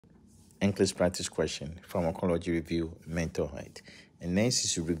NCLEX Practice Question, Pharmacology Review, Mental Health. And next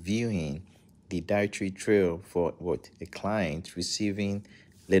is reviewing the dietary trail for a client receiving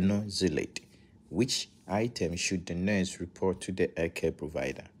linezolid. Which item should the nurse report to the healthcare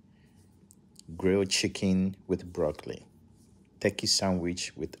provider? Grilled chicken with broccoli, turkey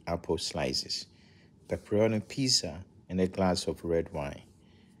sandwich with apple slices, pepperoni pizza and a glass of red wine,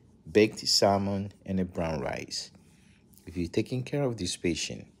 baked salmon and a brown rice. If you're taking care of this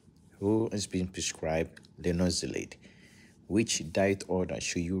patient who has been prescribed linezolid, which diet order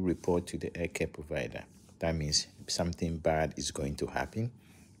should you report to the healthcare provider? That means something bad is going to happen.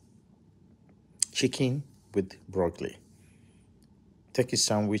 Chicken with broccoli, turkey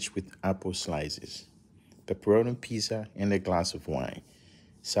sandwich with apple slices, pepperoni pizza and a glass of wine,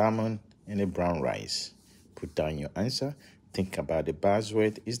 salmon and a brown rice. Put down your answer. Think about the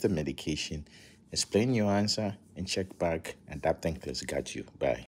buzzword is the medication. Explain your answer and check back. And that NCLEX got you. Bye.